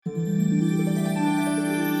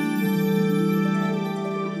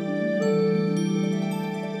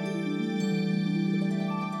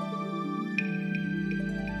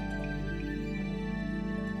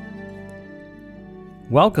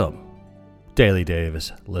Welcome, Daily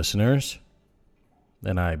Davis listeners.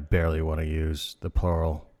 And I barely want to use the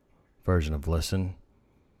plural version of listener.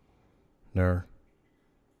 Because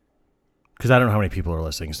I don't know how many people are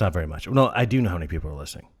listening. It's not very much. No, I do know how many people are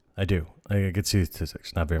listening. I do. I can see the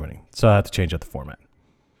statistics. Not very many. So I have to change up the format.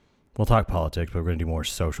 We'll talk politics, but we're going to do more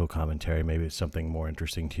social commentary. Maybe it's something more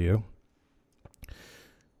interesting to you.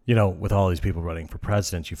 You know, with all these people running for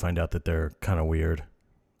president, you find out that they're kind of weird.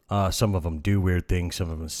 Some of them do weird things. Some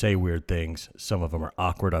of them say weird things. Some of them are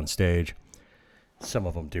awkward on stage. Some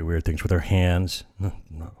of them do weird things with their hands.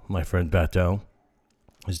 My friend Beto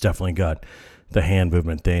has definitely got the hand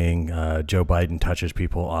movement thing. Joe Biden touches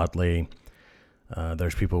people oddly.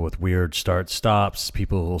 There's people with weird start-stops,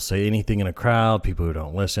 people who will say anything in a crowd, people who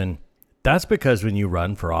don't listen. That's because when you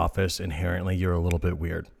run for office, inherently you're a little bit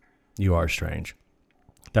weird. You are strange.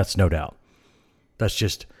 That's no doubt. That's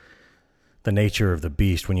just the nature of the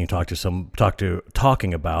beast when you talking to someone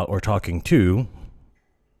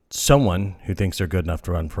who thinks they're good enough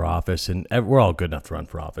to run for office. And we're all good enough to run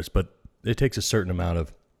for office, but it takes a certain amount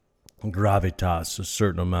of gravitas, a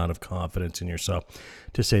certain amount of confidence in yourself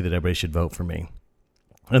to say that everybody should vote for me.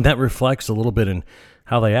 And that reflects a little bit in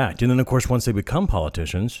how they act. And then, of course, once they become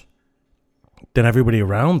politicians, then everybody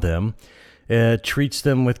around them treats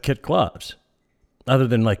them with kid gloves. Other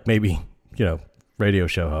than like maybe, radio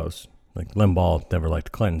show hosts. Like Limbaugh never liked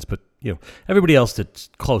the Clintons, but, everybody else that's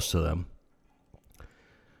close to them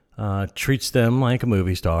treats them like a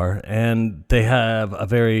movie star, and they have a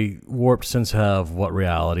very warped sense of what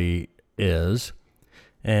reality is,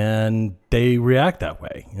 and they react that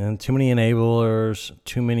way. And too many enablers,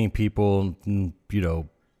 too many people,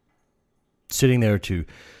 sitting there to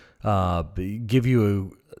give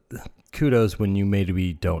you kudos when you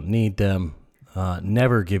maybe don't need them,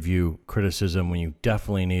 never give you criticism when you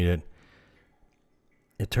definitely need it.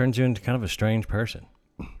 It turns you into kind of a strange person.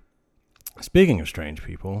 Speaking of strange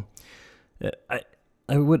people,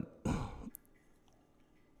 I'm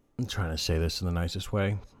trying to say this in the nicest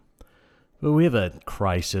way, but we have a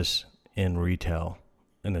crisis in retail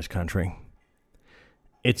in this country.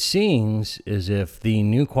 It seems as if the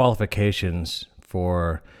new qualifications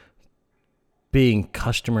for being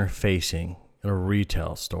customer facing in a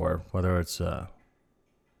retail store, whether it's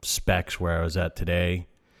Specs where I was at today,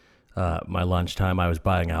 my lunchtime, I was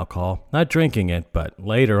buying alcohol, not drinking it, but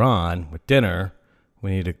later on with dinner,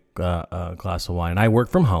 we need a glass of wine. I work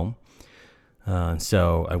from home,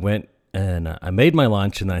 so I went and I made my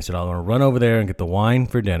lunch, and then I said, I'm going to run over there and get the wine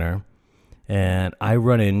for dinner, and I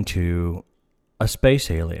run into a space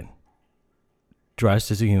alien dressed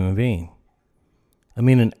as a human being. I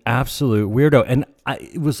mean, an absolute weirdo. And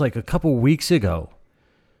it was like a couple weeks ago,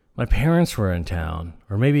 my parents were in town,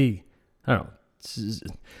 or maybe, I don't know,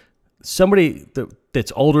 somebody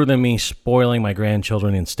that's older than me spoiling my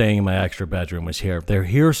grandchildren and staying in my extra bedroom was here. They're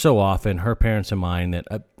here so often, her parents and mine, that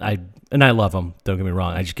I love them. Don't get me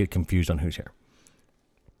wrong. I just get confused on who's here.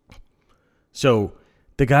 So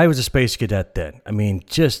the guy was a space cadet then. I mean,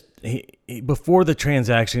 just he, before the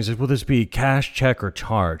transaction, he said, will this be cash, check, or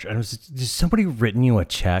charge? And I was, has somebody written you a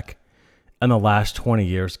check in the last 20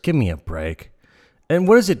 years? Give me a break. And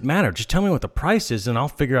what does it matter? Just tell me what the price is, and I'll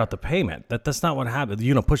figure out the payment. That's not what happened.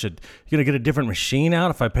 You're going to get a different machine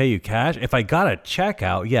out if I pay you cash? If I got a check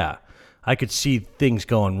out, yeah, I could see things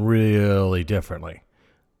going really differently.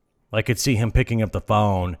 I could see him picking up the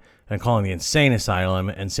phone and calling the insane asylum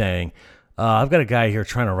and saying, I've got a guy here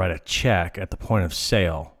trying to write a check at the point of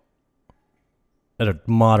sale at a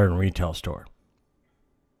modern retail store.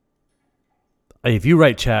 If you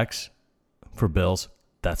write checks for bills,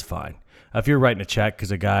 that's fine. If you're writing a check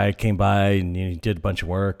because a guy came by and he did a bunch of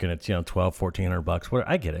work and it's, $1,200-$1,400, whatever,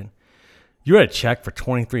 I get it. You write a check for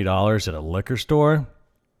 $23 at a liquor store,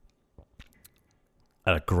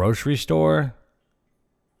 at a grocery store,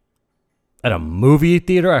 at a movie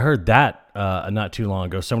theater. I heard that not too long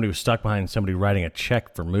ago. Somebody was stuck behind somebody writing a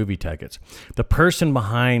check for movie tickets. The person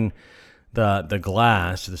behind the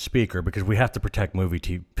glass, the speaker, because we have to protect movie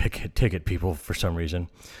ticket people for some reason.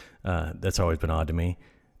 That's always been odd to me.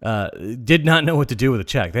 Did not know what to do with a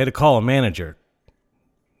check. They had to call a manager.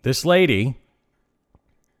 This lady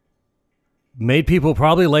made people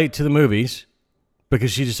probably late to the movies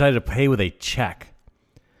because she decided to pay with a check.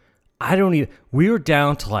 We were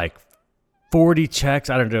down to like 40 checks.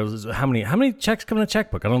 I don't know how many checks come in a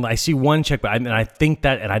checkbook. I see one check, but I think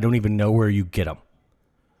that, and I don't even know where you get them.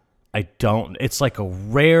 It's like a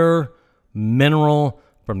rare mineral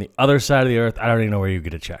from the other side of the earth. I don't even know where you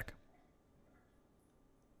get a check.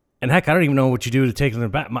 And heck, I don't even know what you do to take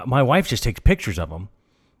them back. My wife just takes pictures of them,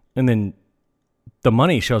 and then the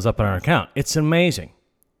money shows up in our account. It's amazing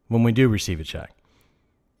when we do receive a check.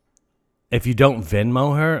 If you don't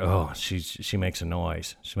Venmo her, oh, she makes a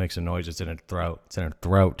noise. She makes a noise. It's in her throat. It's in her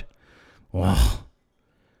throat. Well,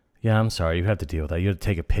 yeah, I'm sorry. You have to deal with that. You have to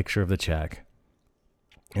take a picture of the check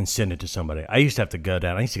and send it to somebody. I used to have to go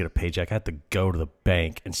down. I used to get a paycheck. I had to go to the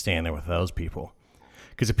bank and stand there with those people.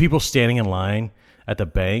 Because the people standing in line at the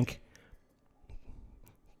bank,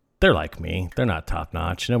 they're like me. They're not top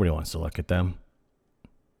notch. Nobody wants to look at them.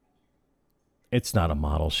 It's not a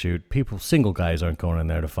model shoot. Single guys aren't going in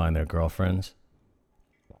there to find their girlfriends.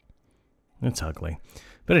 It's ugly.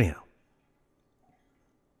 But anyhow,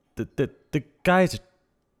 the guy's a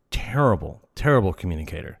terrible, terrible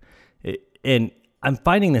communicator. And I'm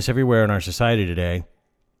finding this everywhere in our society today,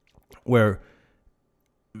 where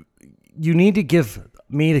you need to give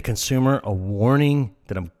me, the consumer, a warning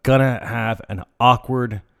that I'm going to have an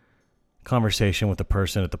awkward conversation with the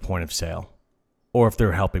person at the point of sale, or if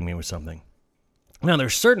they're helping me with something. Now,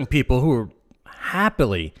 there's certain people who are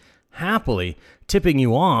happily tipping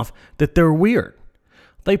you off that they're weird.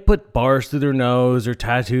 They put bars through their nose or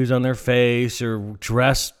tattoos on their face or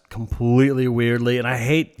dress completely weirdly. And I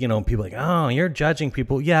hate, people like, oh, you're judging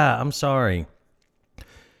people. Yeah, I'm sorry.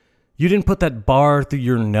 You didn't put that bar through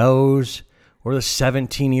your nose or the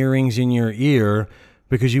 17 earrings in your ear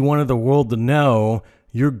because you wanted the world to know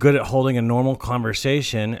you're good at holding a normal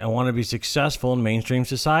conversation and want to be successful in mainstream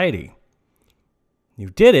society. You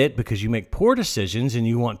did it because you make poor decisions and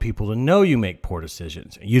you want people to know you make poor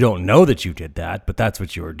decisions. You don't know that you did that, but that's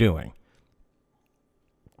what you were doing.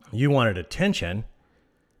 You wanted attention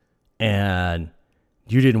and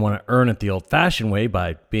you didn't want to earn it the old-fashioned way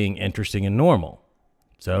by being interesting and normal.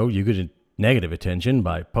 So you get negative attention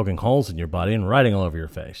by poking holes in your body and writing all over your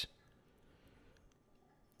face.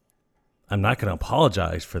 I'm not going to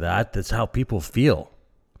apologize for that. That's how people feel.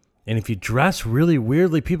 And if you dress really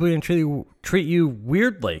weirdly, people are going to treat you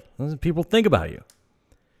weirdly. That's what people think about you.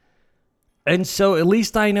 And so at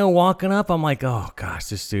least I know walking up, I'm like, oh gosh,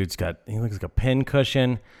 this dude's he looks like a pin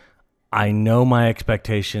cushion. I know my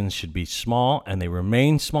expectations should be small and they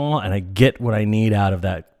remain small and I get what I need out of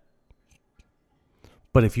that.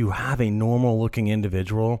 But if you have a normal looking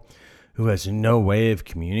individual who has no way of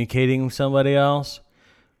communicating with somebody else,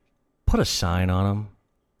 put a sign on them.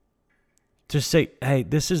 Just say, hey,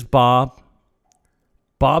 this is Bob.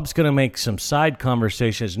 Bob's going to make some side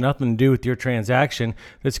conversations, nothing to do with your transaction,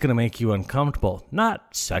 that's going to make you uncomfortable.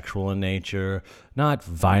 Not sexual in nature, not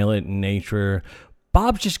violent in nature.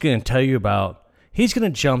 Bob's just going to tell you he's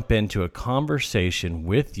going to jump into a conversation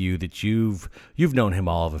with you that you've known him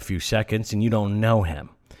all of a few seconds and you don't know him.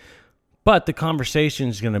 But the conversation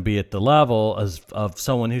is going to be at the level of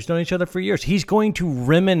someone who's known each other for years. He's going to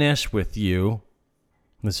reminisce with you.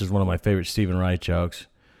 This is one of my favorite Stephen Wright jokes.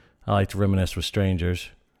 I like to reminisce with strangers.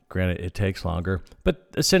 Granted, it takes longer. But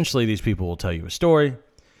essentially, these people will tell you a story,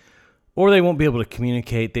 or they won't be able to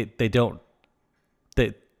communicate. They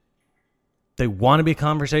want to be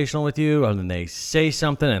conversational with you, and then they say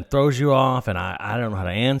something and throws you off, and I don't know how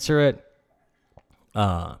to answer it.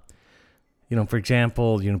 For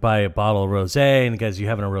example, you buy a bottle of rosé, and guys, you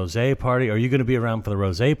having a rosé party? Are you going to be around for the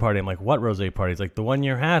rosé party? I'm like, what rosé party? It's like the one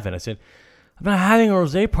you're having. I said, I'm not having a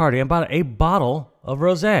rosé party. I bought a bottle of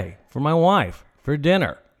rosé for my wife for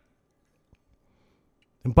dinner.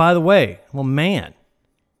 And by the way, well, man,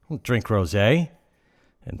 I don't drink rosé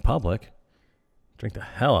in public. Drink the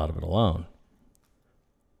hell out of it alone.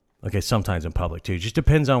 Okay, sometimes in public too. Just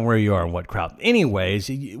depends on where you are and what crowd. Anyways,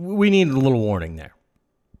 we need a little warning there.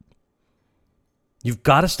 You've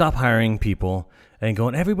got to stop hiring people and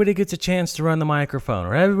going, everybody gets a chance to run the microphone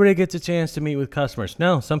or everybody gets a chance to meet with customers.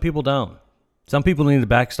 No, some people don't. Some people need to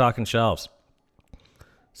back stock and shelves.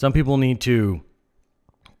 Some people need to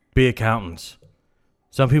be accountants.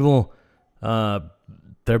 Some people,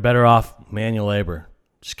 they're better off manual labor,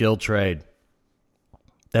 skilled trade.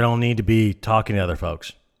 They don't need to be talking to other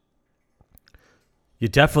folks. You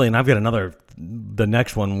definitely, and I've got the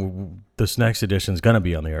next one, this next edition is going to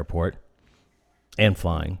be on the airport and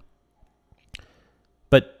flying.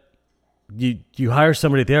 But you hire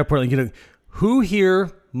somebody at the airport, who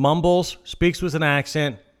here mumbles, speaks with an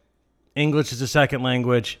accent, English is a second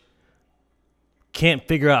language, can't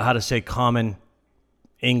figure out how to say common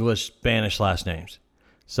English, Spanish last names?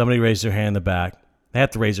 Somebody raised their hand in the back. They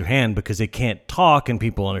have to raise their hand because they can't talk and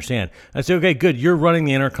people understand. I say, okay, good. You're running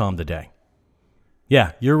the intercom today.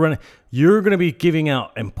 Yeah, you're going to be giving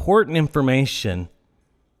out important information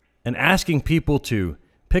and asking people to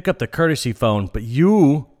pick up the courtesy phone, but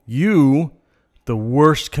you, the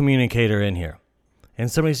worst communicator in here. And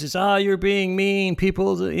somebody says, you're being mean,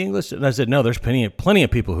 people's English. And I said, no, there's plenty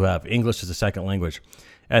of people who have English as a second language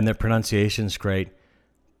and their pronunciation's great.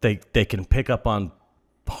 They can pick up on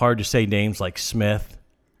hard to say names like Smith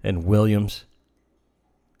and Williams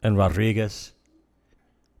and Rodriguez.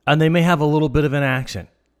 And they may have a little bit of an accent.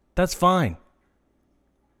 That's fine.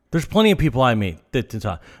 There's plenty of people I meet that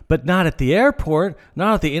talk, but not at the airport,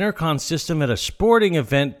 not at the intercom system at a sporting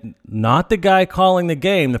event, not the guy calling the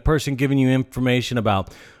game, the person giving you information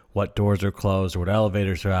about what doors are closed or what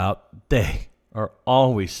elevators are out. They are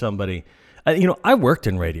always somebody. I worked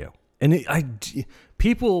in radio, and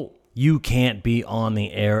people, you can't be on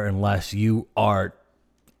the air unless you are,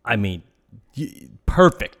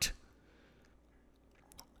 perfect.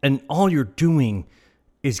 And all you're doing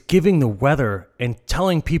is giving the weather and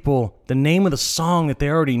telling people the name of the song that they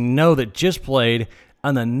already know that just played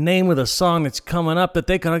and the name of the song that's coming up that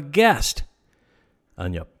they could have guessed.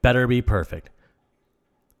 And you better be perfect.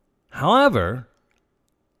 However,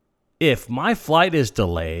 if my flight is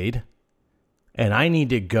delayed and I need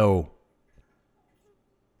to go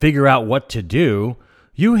figure out what to do,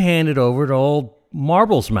 you hand it over to old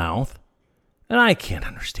Marble's Mouth, and I can't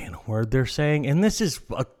understand a word they're saying. And this is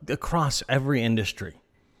across every industry.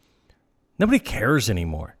 Nobody cares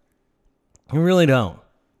anymore. You really don't.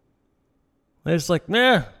 It's like,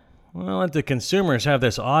 well, let the consumers have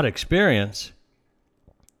this odd experience.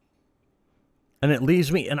 And it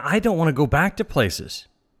leaves me, and I don't want to go back to places.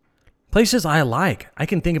 Places I like. I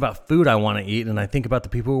can think about food I want to eat, and I think about the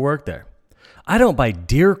people who work there. I don't buy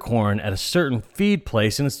deer corn at a certain feed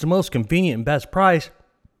place, and it's the most convenient and best price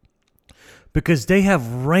because they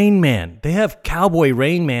have Rain Man. They have Cowboy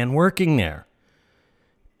Rain Man working there.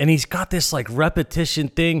 And he's got this like repetition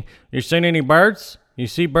thing. You seen any birds? You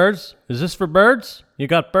see birds? Is this for birds? You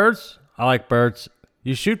got birds? I like birds.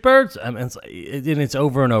 You shoot birds? And it's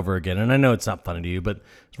over and over again. And I know it's not funny to you, but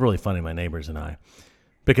it's really funny to my neighbors and I.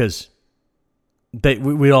 Because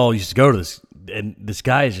we all used to go to this. And this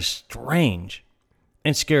guy is just strange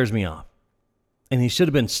and scares me off. And he should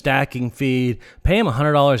have been stacking feed. Pay him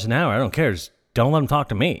 $100 an hour. I don't care. Just don't let him talk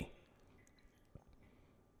to me.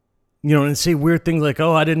 And say weird things like,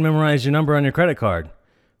 I didn't memorize your number on your credit card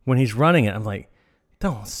when he's running it. I'm like,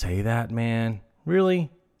 don't say that, man. Really?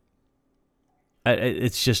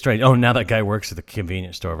 It's just strange. Oh, now that guy works at the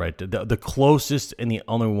convenience store, right? The closest and the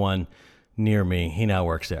only one near me, he now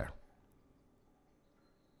works there.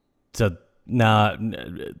 So now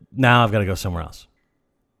I've got to go somewhere else.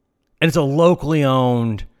 And it's a locally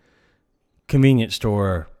owned convenience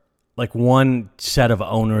store. Like one set of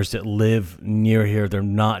owners that live near here. They're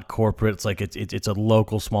not corporate. It's like it's a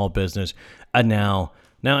local small business. And now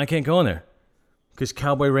I can't go in there because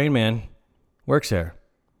Cowboy Rain Man works there.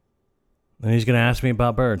 And he's going to ask me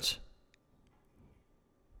about birds.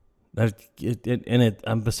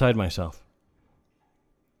 I'm beside myself.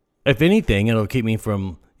 If anything, it'll keep me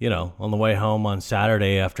from, on the way home on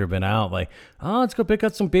Saturday after I've been out, like, let's go pick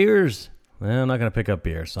up some beers. Well, I'm not going to pick up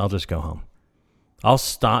beers. I'll just go home. I'll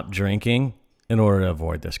stop drinking in order to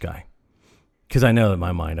avoid this guy. Because I know that in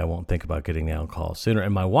my mind I won't think about getting the alcohol sooner.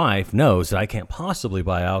 And my wife knows that I can't possibly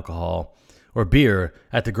buy alcohol or beer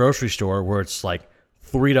at the grocery store where it's like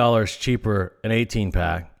 $3 cheaper an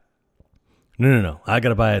 18-pack. No. I got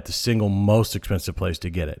to buy it at the single most expensive place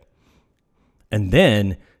to get it. And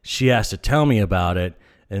then she has to tell me about it.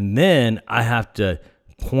 And then I have to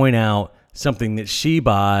point out something that she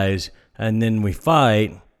buys. And then we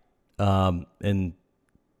fight. And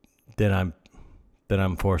then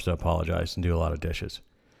I'm forced to apologize and do a lot of dishes.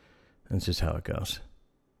 That's just how it goes.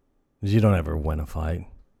 Because you don't ever win a fight.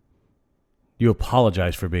 You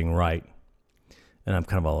apologize for being right. And I'm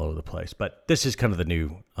kind of all over the place. But this is kind of the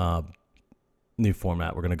new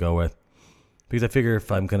format we're going to go with. Because I figure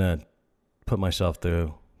if I'm going to put myself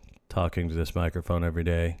through talking to this microphone every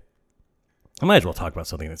day, I might as well talk about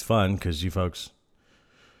something that's fun. Because you folks,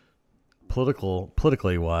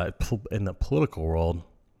 politically wise, in the political world,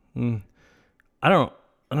 I don't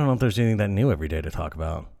know if there's anything that new every day to talk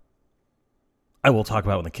about. I will talk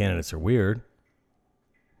about when the candidates are weird.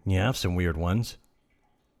 You have some weird ones.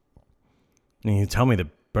 And you tell me that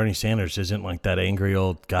Bernie Sanders isn't like that angry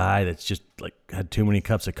old guy that's just like had too many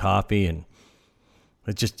cups of coffee and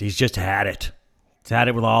he's just had it. He's had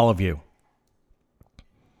it with all of you.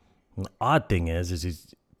 And the odd thing is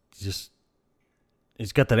he's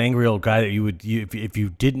got that angry old guy that if you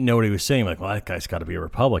didn't know what he was saying, like, well, that guy's got to be a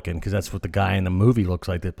Republican because that's what the guy in the movie looks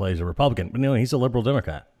like that plays a Republican. But no, he's a liberal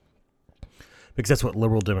Democrat. Because that's what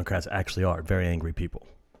liberal Democrats actually are, very angry people.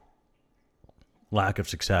 Lack of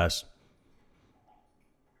success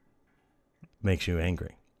makes you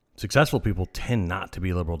angry. Successful people tend not to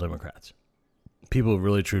be liberal Democrats. People who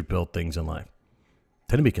really truly build things in life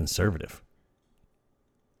tend to be conservative.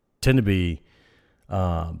 Tend to be...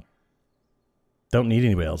 don't need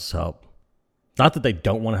anybody else's help. Not that they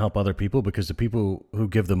don't want to help other people, because the people who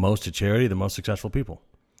give the most to charity are the most successful people.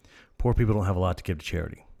 Poor people don't have a lot to give to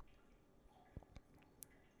charity.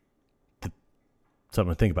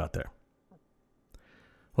 Something to think about there.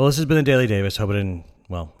 Well, this has been the Daily Davis. Hope it didn't,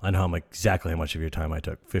 I know exactly how much of your time I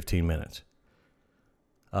took. 15 minutes.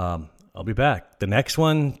 I'll be back. The next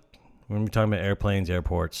one, we're going to be talking about airplanes,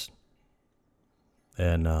 airports,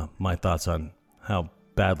 and my thoughts on how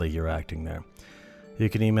badly you're acting there. You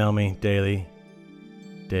can email me,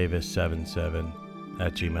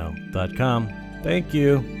 dailydavis77@gmail.com. Thank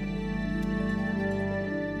you.